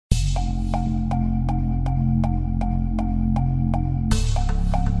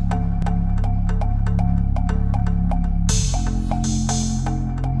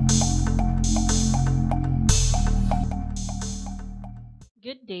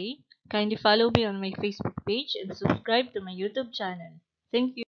today. Kindly follow me on my Facebook page and subscribe to my YouTube channel.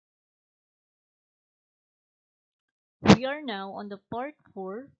 Thank you. We are now on the part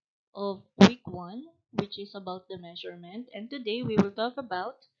 4 of week 1, which is about the measurement, and today we will talk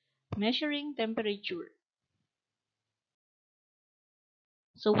about measuring temperature.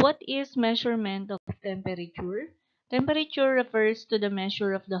 So what is measurement of temperature? Temperature refers to the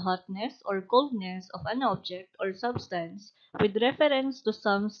measure of the hotness or coldness of an object or substance with reference to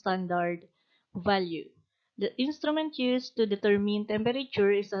some standard value. The instrument used to determine temperature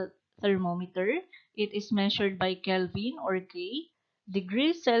is a thermometer. It is measured by Kelvin or K,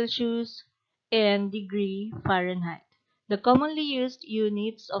 degrees Celsius, and degree Fahrenheit. The commonly used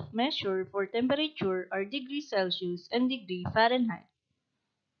units of measure for temperature are degree Celsius and degree Fahrenheit.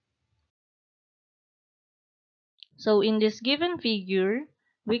 So in this given figure,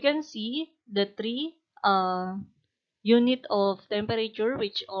 we can see the three unit of temperature,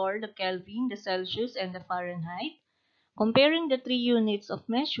 which are the Kelvin, the Celsius, and the Fahrenheit. Comparing the three units of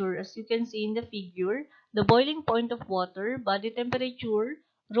measure, as you can see in the figure, the boiling point of water, body temperature,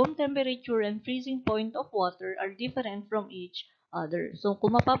 room temperature, and freezing point of water are different from each other. So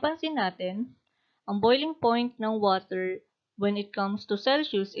kung mapapansin natin, ang boiling point ng water when it comes to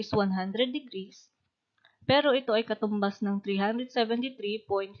Celsius is 100 degrees. Pero ito ay katumbas ng 373.15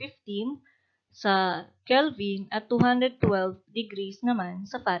 sa Kelvin at 212 degrees naman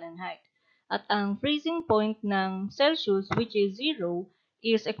sa Fahrenheit. At ang freezing point ng Celsius, which is 0,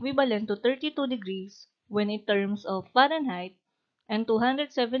 is equivalent to 32 degrees when in terms of Fahrenheit and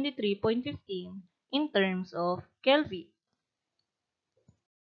 273.15 in terms of Kelvin.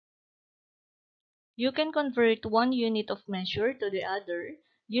 You can convert one unit of measure to the other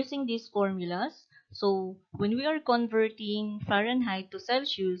using these formulas. So, when we are converting Fahrenheit to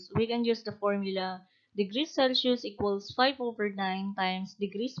Celsius, we can use the formula degrees Celsius equals 5 over 9 times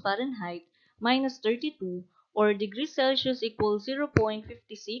degrees Fahrenheit minus 32, or degrees Celsius equals 0.56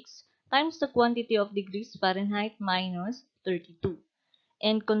 times the quantity of degrees Fahrenheit minus 32.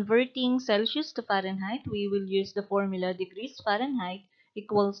 And converting Celsius to Fahrenheit, we will use the formula degrees Fahrenheit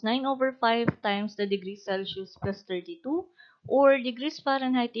equals 9 over 5 times the degrees Celsius plus 32, or degrees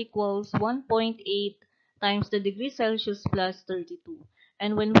Fahrenheit equals 1.8 times the degrees Celsius plus 32.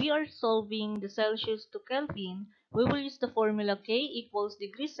 And when we are solving the Celsius to Kelvin, we will use the formula K equals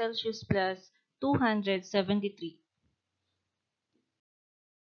degrees Celsius plus 273.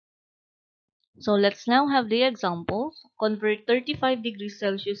 So let's now have the examples. Convert 35 degrees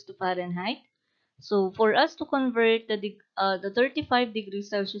Celsius to Fahrenheit. So for us to convert the 35 degrees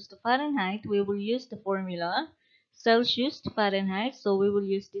Celsius to Fahrenheit, we will use the formula Celsius to Fahrenheit. So we will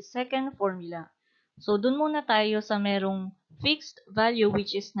use the second formula. So dun muna tayo sa merong fixed value,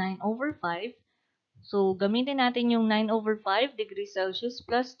 which is 9 over 5. So gamitin natin yung 9 over 5 degrees Celsius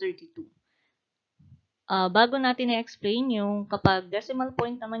plus 32. Bago natin i-explain yung kapag decimal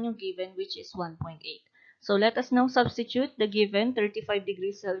point naman yung given, which is 1.8. So let us now substitute the given 35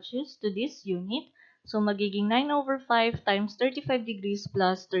 degrees Celsius to this unit. So magiging 9 over 5 times 35 degrees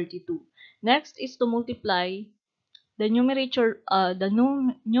plus 32. Next is to multiply the numerator of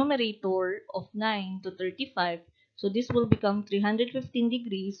 9 to 35. So this will become 315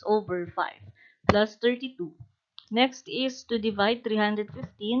 degrees over 5 plus 32. Next is to divide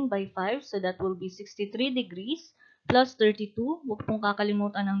 315 by 5. So that will be 63 degrees plus 32. Huwag pong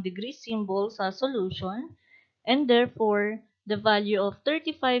kakalimutan ang degree symbol sa solution. And therefore, the value of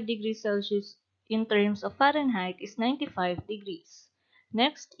 35 degrees Celsius in terms of Fahrenheit is 95 degrees.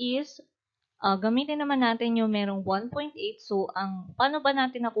 Next is gamitin naman natin yung merong 1.8. So, paano ba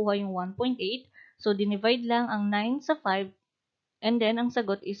natin nakuha yung 1.8? So, dinivide lang ang 9 sa 5, and then ang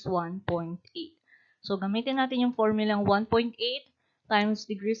sagot is 1.8. So, gamitin natin yung formulang 1.8 times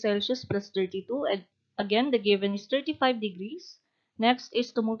degrees Celsius plus 32. And again, the given is 35 degrees. Next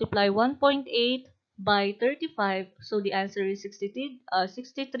is to multiply 1.8 by 35. So, the answer is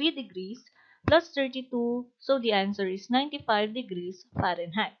 63 degrees plus 32. So, the answer is 95 degrees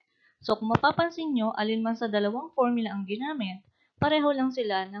Fahrenheit. So, kung mapapansin nyo, alin man sa dalawang formula ang ginamit, pareho lang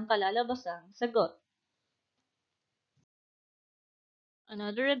sila ng kalalabasang sagot.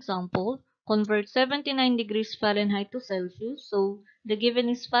 Another example, convert 79 degrees Fahrenheit to Celsius. So, the given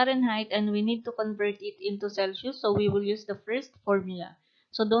is Fahrenheit and we need to convert it into Celsius. So, we will use the first formula.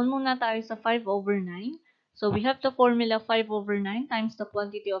 So, doon muna tayo sa 5 over 9. So, we have the formula 5 over 9 times the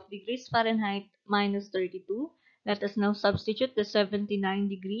quantity of degrees Fahrenheit minus 32. Let us now substitute the 79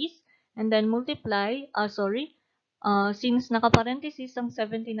 degrees and then multiply, since naka-parenthesis ang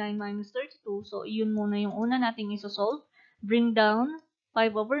 79 minus 32, so iyon muna yung una nating isosolve. Bring down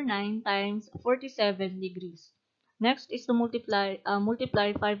 5 over 9 times 47 degrees. Next is to multiply 5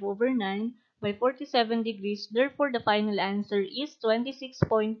 over 9 by 47 degrees. Therefore, the final answer is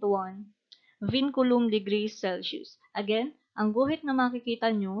 26.1 vinculum degrees Celsius. Again, ang guhit na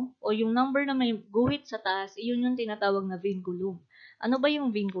makikita nyo o yung number na may guhit sa taas, iyon yung tinatawag na vinculum. Ano ba yung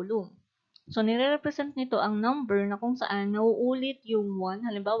vinculum? So, nire-represent nito ang number na kung saan nauulit yung 1.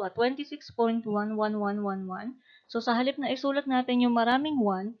 Halimbawa, 26.11111. So, sa halip na isulat natin yung maraming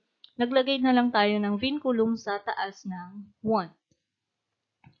 1, naglagay na lang tayo ng vinculum sa taas ng 1.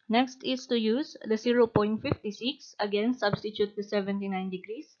 Next is to use the 0.56. Again, substitute the 79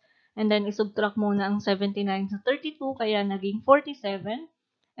 degrees. And then, isubtract muna ang 79 sa 32, kaya naging 47.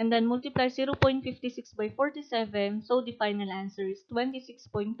 And then, multiply 0.56 by 47. So, the final answer is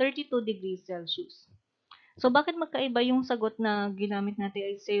 26.32 degrees Celsius. So, bakit magkaiba yung sagot na ginamit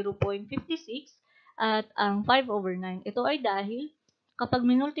natin ay 0.56 at ang 5 over 9? Ito ay dahil kapag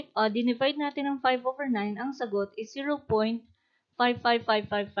dinivide natin ang 5 over 9, ang sagot is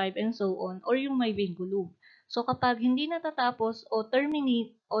 0.55555 and so on, or yung may vinculum. So, kapag hindi natatapos o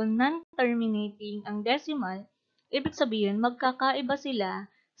terminate o non-terminating ang decimal, ibig sabihin magkakaiba sila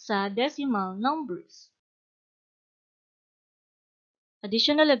sa decimal numbers.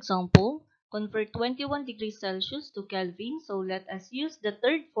 Additional example, convert 21 degrees Celsius to Kelvin. So let us use the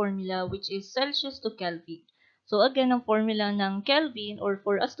third formula, which is Celsius to Kelvin. So again, ang formula ng Kelvin, or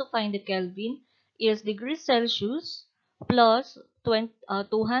for us to find the Kelvin, is degrees Celsius plus 273.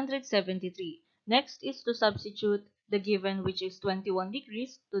 Next is to substitute the given, which is 21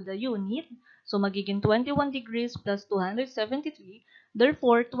 degrees, to the unit. So magiging 21 degrees plus 273.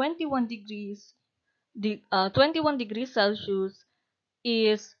 Therefore, 21 degrees Celsius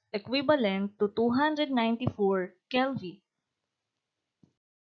is equivalent to 294 Kelvin.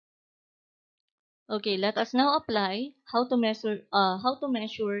 Okay, let us now apply how to measure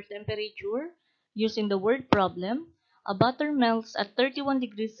temperature using the word problem. A butter melts at 31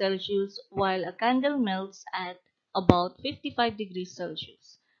 degrees Celsius while a candle melts at about 55 degrees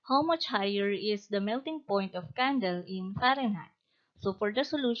Celsius. How much higher is the melting point of candle in Fahrenheit? So for the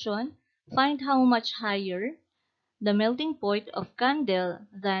solution, find how much higher the melting point of candle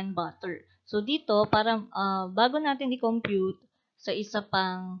than butter. So dito, para bago natin i-compute sa isa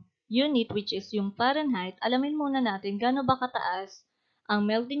pang unit, which is yung Fahrenheit, alamin muna natin gaano ba kataas ang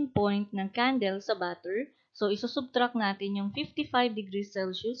melting point ng candle sa butter. So isusubtract natin yung 55 degrees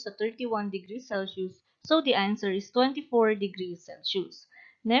Celsius sa 31 degrees Celsius. So the answer is 24 degrees Celsius.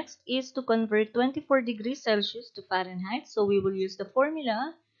 Next is to convert 24 degrees Celsius to Fahrenheit. So we will use the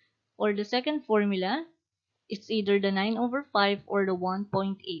formula or the second formula. It's either the 9 over 5 or the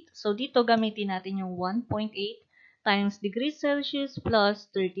 1.8. So, dito gamitin natin yung 1.8 times degrees Celsius plus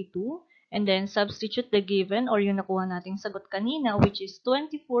 32. And then, substitute the given or yung nakuha nating sagot kanina, which is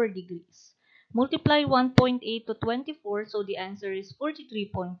 24 degrees. Multiply 1.8 to 24, so the answer is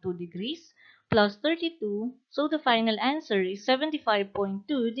 43.2 degrees plus 32. So, the final answer is 75.2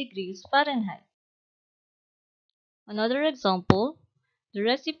 degrees Fahrenheit. Another example, the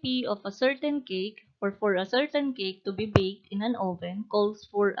recipe of a certain cake or for a certain cake to be baked in an oven calls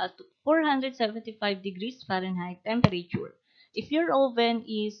for a 475 degrees Fahrenheit temperature. If your oven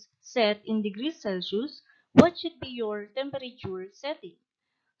is set in degrees Celsius, what should be your temperature setting?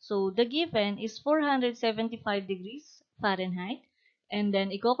 So, the given is 475 degrees Fahrenheit. And then,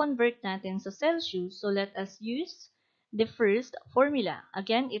 i-convert natin sa Celsius. So, let us use the first formula.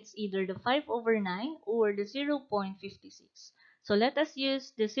 Again, it's either the 5 over 9 or the 0.56. So, let us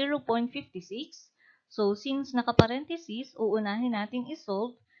use the 0.56. So, since naka-parenthesis, uunahin natin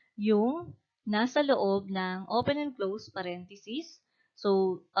isolve yung nasa loob ng open and close parenthesis.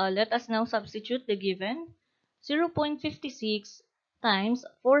 So, let us now substitute the given 0.56 times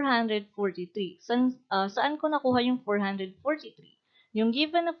 443. Saan ko nakuha yung 443? Yung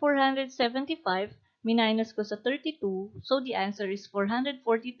given na 475, minus ko sa 32, so the answer is 443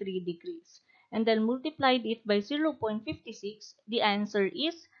 degrees. And then multiplied it by 0.56, the answer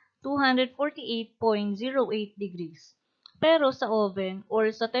is 248.08 degrees. Pero sa oven or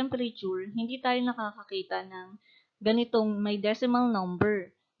sa temperature, hindi tayo nakakakita ng ganitong may decimal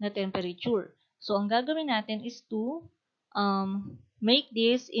number na temperature. So, ang gagawin natin is to make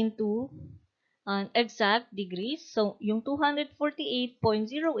this into an exact degrees. So, yung 248.08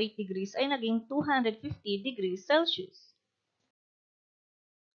 degrees ay naging 250 degrees Celsius.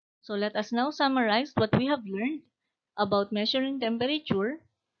 So, let us now summarize what we have learned about measuring temperature.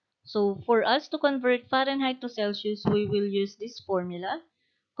 So, for us to convert Fahrenheit to Celsius, we will use this formula.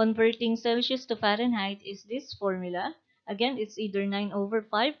 Converting Celsius to Fahrenheit is this formula. Again, it's either 9 over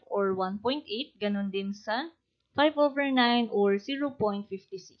 5 or 1.8. Ganon din sa 5 over 9 or 0.56.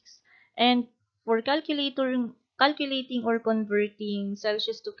 And for calculating calculating or converting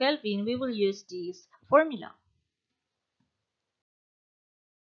Celsius to Kelvin, we will use this formula.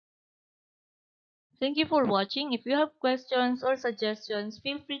 Thank you for watching. If you have questions or suggestions,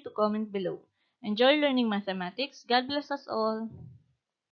 feel free to comment below. Enjoy learning mathematics. God bless us all.